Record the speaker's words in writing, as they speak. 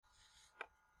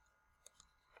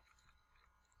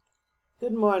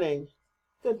Good morning.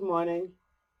 Good morning.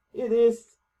 It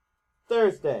is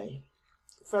Thursday,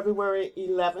 February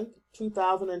 11th,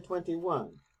 2021.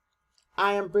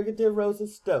 I am Brigadier Rosa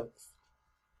Stokes,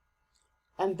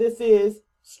 and this is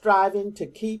Striving to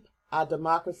Keep Our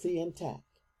Democracy Intact.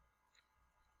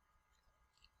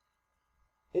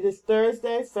 It is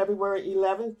Thursday, February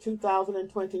 11th,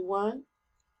 2021.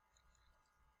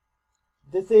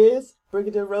 This is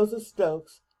Brigadier Rosa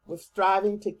Stokes with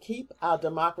Striving to Keep Our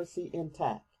Democracy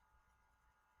Intact.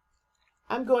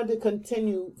 I'm going to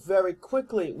continue very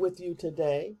quickly with you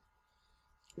today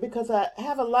because I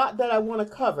have a lot that I want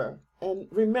to cover. And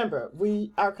remember,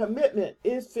 our commitment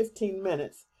is 15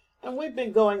 minutes, and we've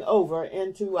been going over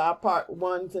into our part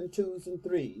 1s and 2s and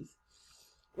 3s.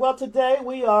 Well, today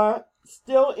we are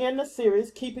still in the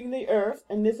series, Keeping the Earth,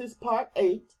 and this is part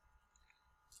 8,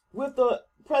 with the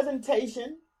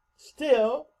presentation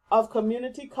still of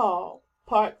Community Call,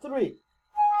 part 3.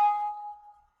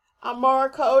 Our moral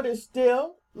code is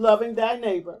still loving thy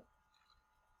neighbor.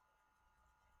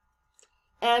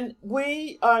 And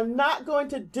we are not going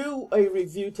to do a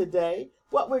review today.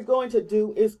 What we're going to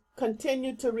do is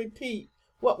continue to repeat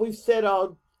what we've said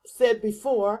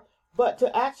before, but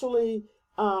to actually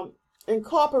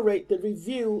incorporate the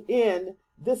review in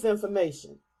this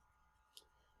information.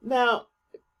 Now,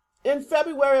 in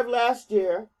February of last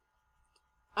year,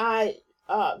 I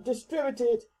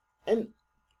distributed a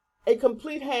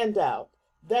complete handout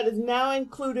that is now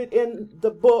included in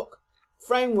the book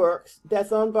Frameworks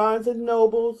that's on Barnes &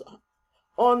 Noble's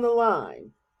on the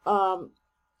line for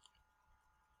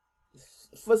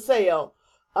sale.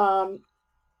 It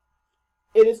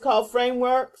is called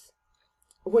Frameworks.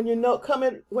 When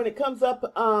it comes up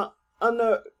on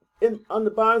the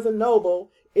Barnes &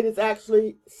 Noble, it is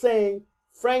actually saying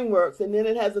Frameworks, and then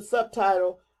it has a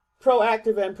subtitle,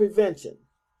 Proactive and Prevention.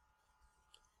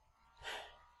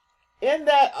 In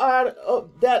that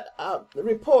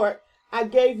report, I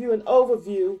gave you an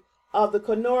overview of the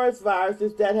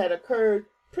coronaviruses that had occurred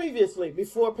previously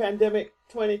before pandemic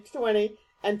 2020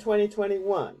 and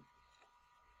 2021.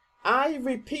 I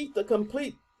repeat the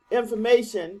complete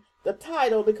information, the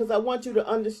title, because I want you to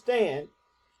understand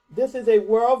this is a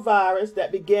world virus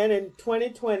that began in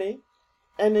 2020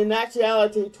 and in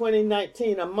actuality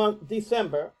 2019, a month,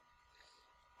 December,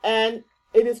 and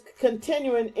it is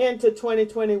continuing into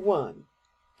 2021,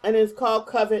 and it's called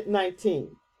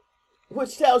COVID-19,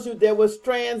 which tells you there were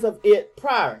strands of it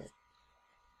prior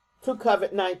to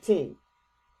COVID-19.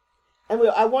 And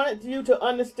I wanted you to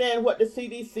understand what the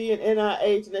CDC and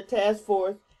NIH and the task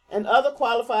force and other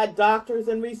qualified doctors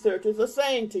and researchers are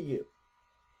saying to you.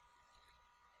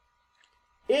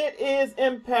 It is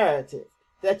imperative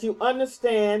that you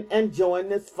understand and join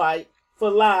this fight for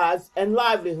lives and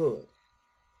livelihood.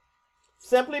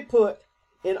 Simply put,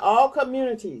 in all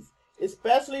communities,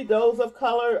 especially those of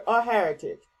color or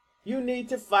heritage, you need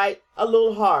to fight a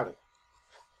little harder.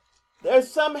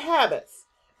 There's some habits.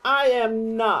 I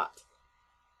am not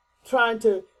trying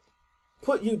to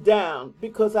put you down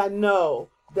because I know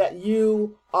that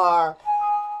you are,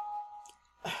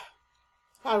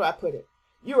 how do I put it?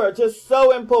 You are just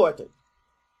so important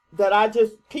that I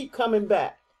just keep coming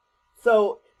back.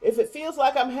 So if it feels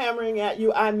like I'm hammering at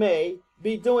you, I may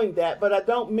be doing that, but I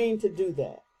don't mean to do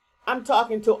that. I'm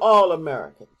talking to all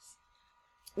Americans,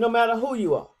 no matter who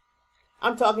you are.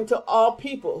 I'm talking to all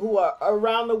people who are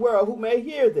around the world who may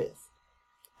hear this.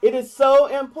 It is so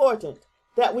important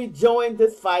that we join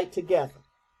this fight together.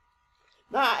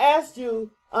 Now, I asked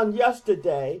you on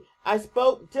yesterday, I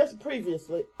spoke just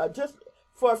previously, just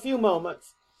for a few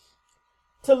moments,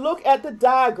 to look at the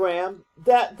diagram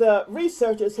that the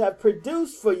researchers have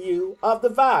produced for you of the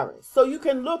virus. So you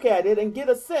can look at it and get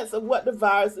a sense of what the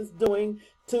virus is doing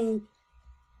to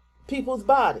people's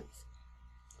bodies.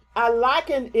 I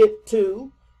liken it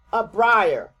to a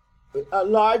briar, a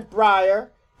large briar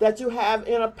that you have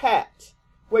in a patch,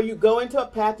 where you go into a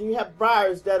patch and you have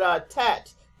briars that are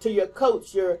attached to your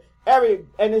coat,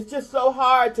 and it's just so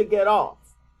hard to get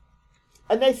off.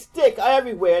 And they stick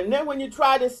everywhere. And then when you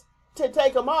try to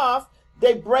take them off,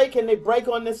 they break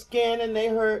on the skin and they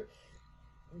hurt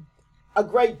a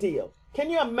great deal.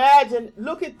 Can you imagine,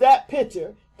 look at that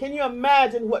picture, can you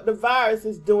imagine what the virus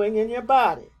is doing in your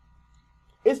body?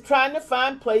 It's trying to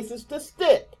find places to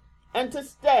stick and to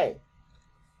stay.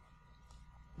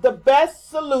 The best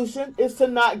solution is to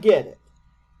not get it.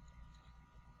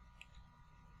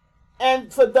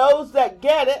 And for those that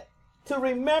get it, to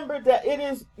remember that it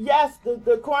is, yes,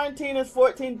 the quarantine is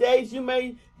 14 days. You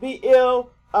may be ill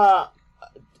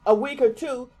a week or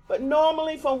two, but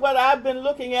normally from what I've been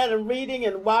looking at and reading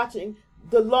and watching,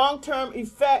 the long-term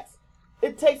effects,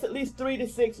 it takes at least 3 to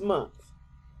 6 months.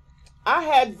 I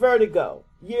had vertigo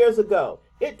years ago.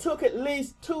 It took at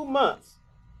least 2 months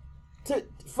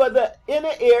for the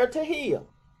inner ear to heal.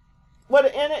 Well,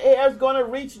 the inner ear is going to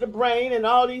reach the brain and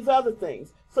all these other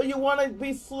things. So you want to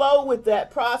be slow with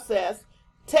that process,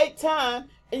 take time,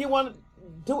 and you want to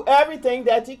do everything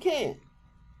that you can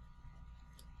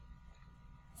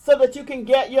so that you can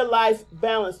get your life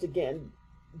balanced again.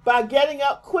 By getting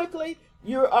up quickly,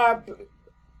 you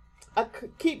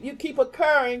keep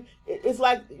occurring. It's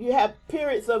like you have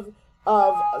periods of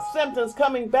symptoms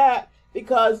coming back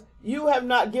because you have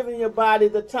not given your body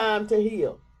the time to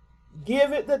heal.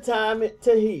 Give it the time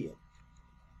to heal.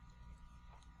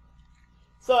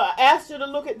 So I asked you to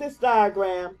look at this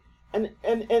diagram, and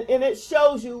it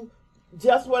shows you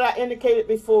just what I indicated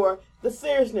before, the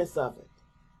seriousness of it.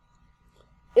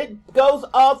 It goes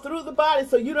all through the body,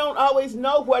 so you don't always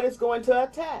know what it's going to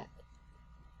attack.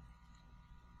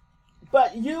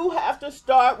 But you have to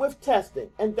start with testing,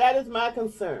 and that is my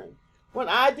concern. When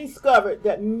I discovered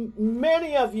that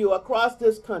many of you across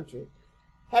this country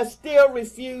have still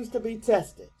refused to be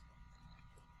tested.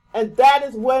 And that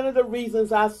is one of the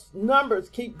reasons our numbers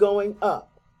keep going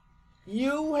up.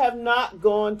 You have not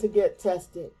gone to get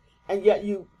tested, and yet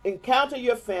you encounter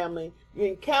your family, you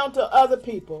encounter other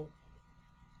people,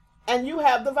 and you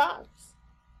have the virus.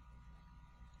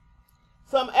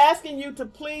 So I'm asking you to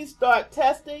please start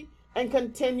testing and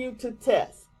continue to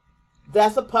test.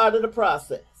 That's a part of the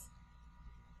process.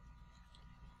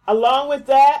 Along with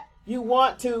that, you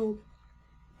want to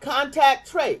contact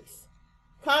trace.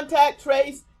 Contact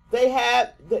trace,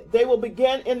 they will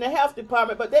begin in the health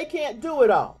department, but they can't do it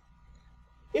all.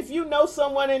 If you know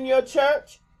someone in your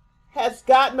church has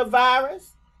gotten the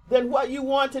virus, then what you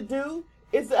want to do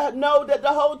is to know that the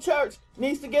whole church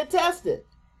needs to get tested.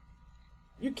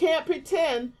 You can't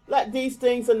pretend like these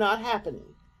things are not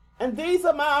happening. And these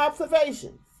are my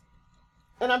observations.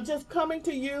 And I'm just coming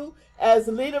to you as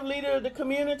leader of the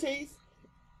communities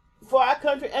for our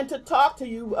country and to talk to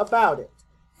you about it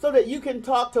so that you can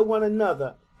talk to one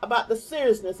another about the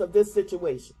seriousness of this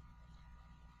situation.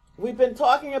 We've been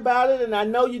talking about it, and I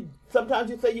know sometimes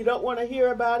you say you don't want to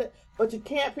hear about it, but you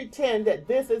can't pretend that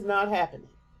this is not happening.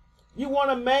 You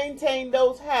want to maintain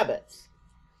those habits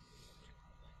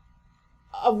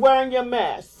of wearing your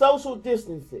mask, social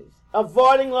distances,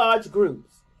 avoiding large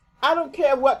groups. I don't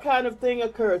care what kind of thing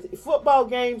occurs, football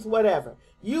games, whatever.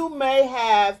 You may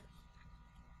have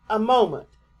a moment,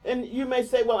 and you may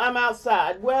say, well, I'm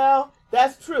outside. Well,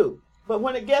 that's true. But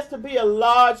when it gets to be a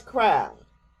large crowd,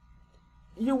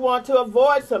 you want to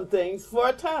avoid some things for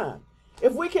a time.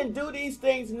 If we can do these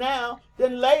things now,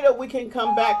 then later we can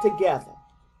come back together.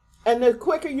 And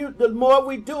the more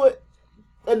we do it,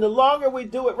 and the longer we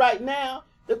do it right now,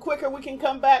 the quicker we can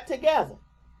come back together.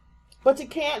 But you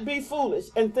can't be foolish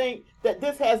and think that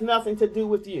this has nothing to do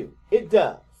with you. It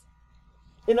does.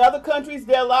 In other countries,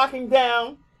 they're locking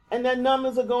down, and their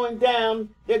numbers are going down.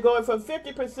 They're going from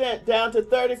 50% down to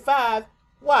 35%.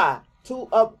 Why?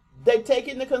 They take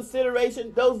into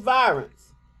consideration those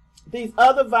variants, these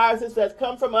other viruses that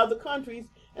come from other countries,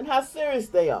 and how serious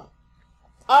they are.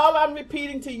 All I'm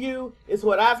repeating to you is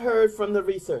what I've heard from the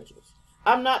researchers.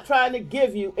 I'm not trying to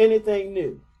give you anything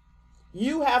new.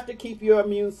 You have to keep your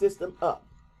immune system up.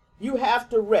 You have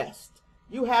to rest.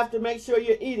 You have to make sure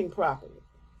you're eating properly.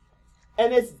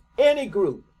 And it's any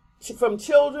group, from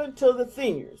children to the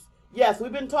seniors. Yes,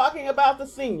 we've been talking about the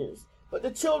seniors, but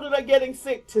the children are getting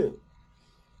sick too.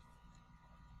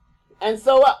 And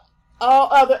so all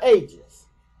other ages.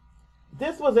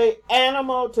 This was an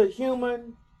animal to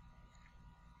human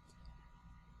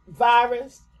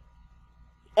virus.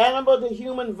 Animal to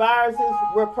human viruses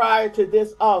were prior to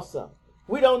this also.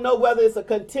 We don't know whether it's a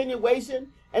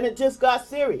continuation and it just got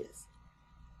serious.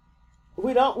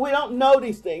 We don't know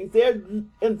these things. They're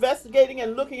investigating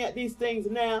and looking at these things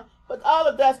now, but all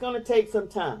of that's going to take some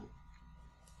time.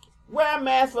 Wear a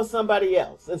mask for somebody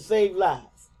else and save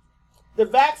lives. The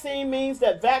vaccine means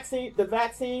that the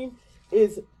vaccine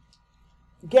is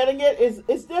getting it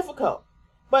is difficult,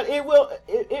 but it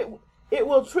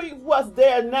will treat what's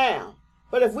there now.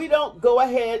 But if we don't go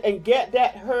ahead and get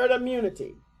that herd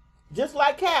immunity, just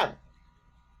like cattle,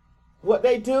 what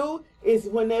they do is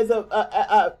when there's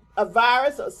a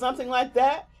virus or something like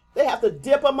that, they have to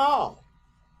dip them all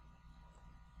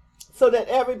so that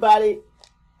everybody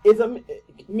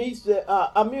meets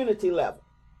the immunity level.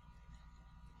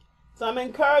 So I'm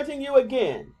encouraging you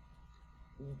again.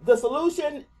 The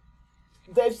solution,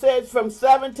 they've said from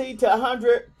 70 to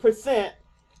 100%.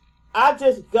 I've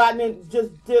just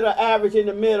did an average in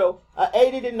the middle,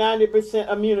 80 to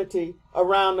 90% immunity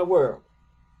around the world,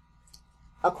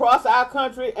 across our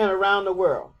country and around the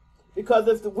world. Because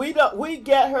if we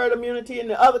get herd immunity and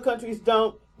the other countries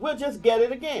don't, we'll just get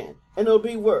it again, and it'll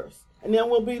be worse. And then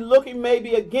we'll be looking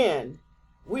maybe again,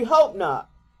 we hope not,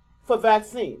 for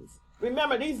vaccines.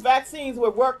 Remember, these vaccines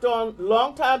were worked on a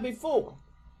long time before.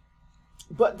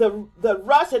 But the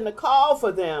rush and the call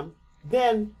for them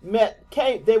then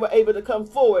they were able to come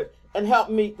forward and help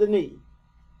meet the need.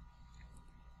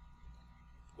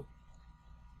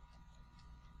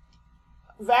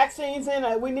 Vaccines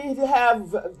we need to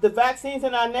have the vaccines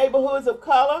in our neighborhoods of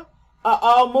color are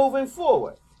all moving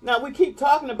forward. Now we keep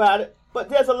talking about it, but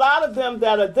there's a lot of them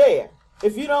that are there.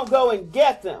 If you don't go and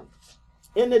get them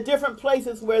in the different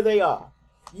places where they are,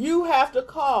 you have to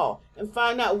call and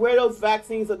find out where those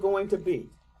vaccines are going to be.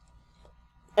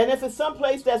 And if it's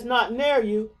someplace that's not near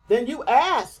you, then you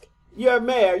ask your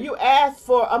mayor, you ask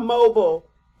for a mobile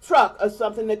truck or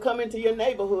something to come into your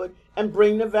neighborhood and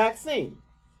bring the vaccine.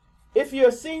 If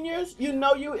you're seniors, you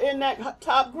know you're in that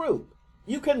top group.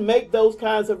 You can make those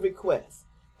kinds of requests.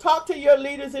 Talk to your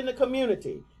leaders in the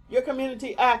community, your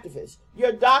community activists,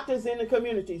 your doctors in the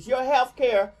communities, your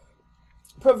healthcare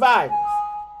providers,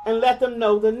 and let them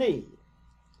know the need.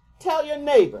 Tell your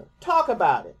neighbor, talk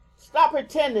about it. Stop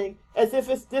pretending as if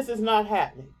this is not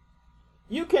happening.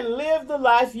 You can live the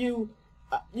life you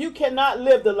cannot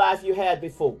live the life you had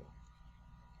before.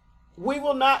 We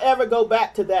will not ever go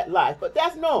back to that life, but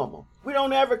that's normal. We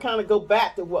don't ever kind of go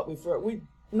back to what we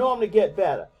normally get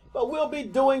better. But we'll be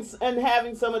doing and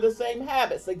having some of the same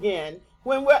habits again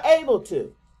when we're able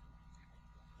to.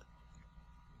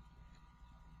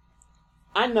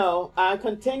 I know I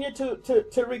continue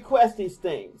to request these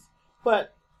things,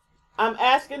 but I'm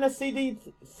asking the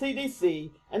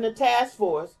CDC and the task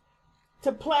force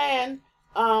to plan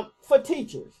for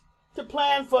teachers, to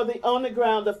plan for on the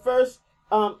ground, the first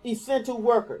essential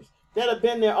workers that have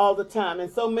been there all the time,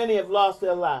 and so many have lost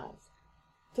their lives,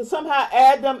 to somehow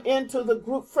add them into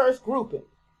the first grouping.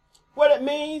 What it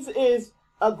means is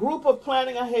a group of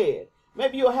planning ahead.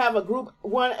 Maybe you'll have a group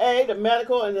 1A, the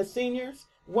medical and the seniors,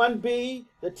 1B,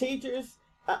 the teachers,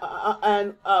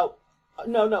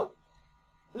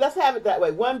 let's have it that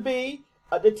way. 1B,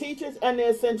 the teachers and the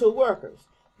essential workers.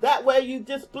 That way you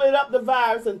just split up the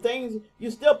virus and things,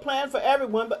 you still plan for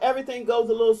everyone, but everything goes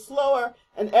a little slower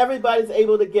and everybody's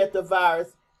able to get the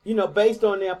virus, based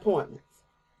on their appointments.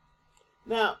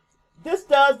 Now, this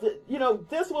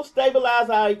will stabilize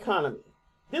our economy.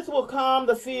 This will calm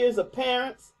the fears of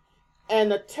parents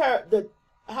and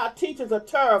how teachers are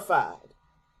terrified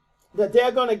that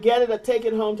they're going to get it or take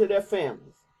it home to their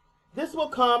families. This will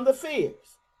calm the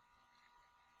fears.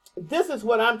 This is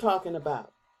what I'm talking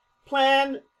about.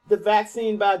 Plan the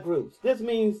vaccine by groups. This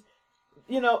means,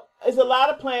 it's a lot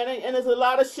of planning and there's a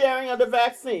lot of sharing of the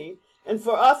vaccine. And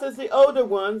for us as the older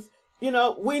ones, we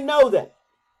know that.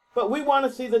 But we want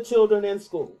to see the children in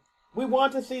school. We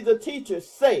want to see the teachers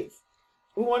safe.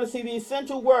 We want to see the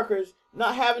essential workers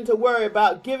not having to worry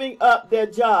about giving up their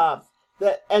jobs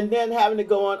and then having to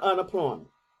go on unemployment.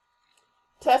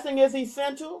 Testing is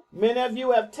essential. Many of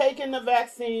you have taken the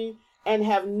vaccine and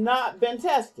have not been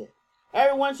tested.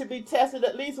 Everyone should be tested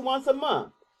at least once a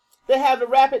month. They have the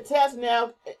rapid test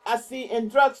now, I see, in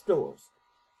drugstores.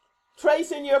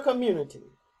 Trace in your community.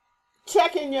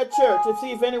 Check in your church to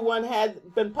see if anyone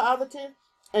had been positive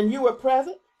and you were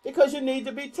present, because you need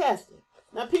to be tested.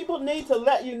 Now, people need to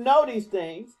let you know these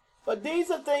things, but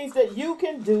these are things that you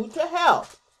can do to help.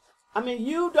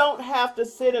 You don't have to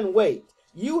sit and wait.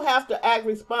 You have to act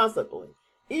responsibly.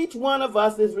 Each one of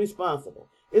us is responsible.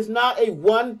 It's not a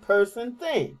one-person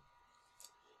thing.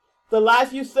 The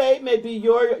life you save may be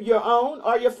your own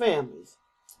or your family's,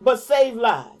 but save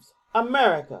lives.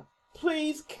 America,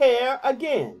 please care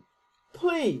again.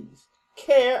 Please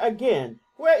care again.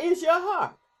 Where is your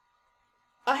heart?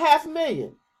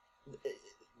 500,000.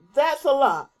 That's a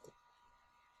lot.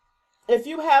 If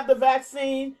you have the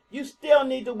vaccine, you still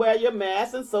need to wear your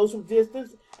mask and social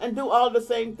distance and do all the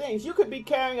same things. You could be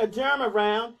carrying a germ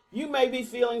around. You may be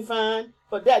feeling fine,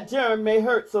 but that germ may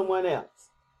hurt someone else.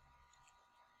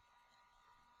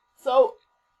 So,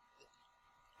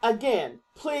 again,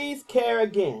 please care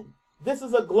again. This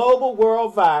is a global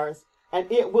world virus, and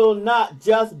it will not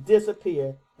just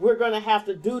disappear. We're going to have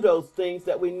to do those things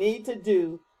that we need to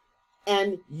do,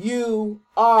 and you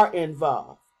are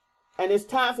involved. And it's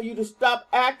time for you to stop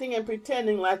acting and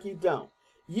pretending like you don't.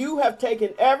 You have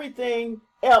taken everything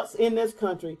else in this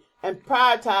country and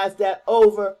prioritized that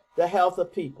over the health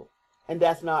of people, and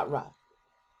that's not right.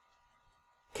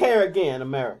 Care again,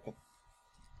 America.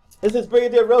 This is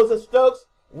Brigadier Rosa Stokes.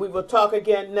 We will talk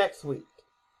again next week.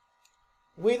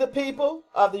 We the people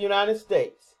of the United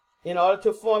States, in order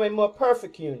to form a more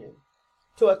perfect union,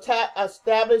 to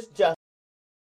establish justice,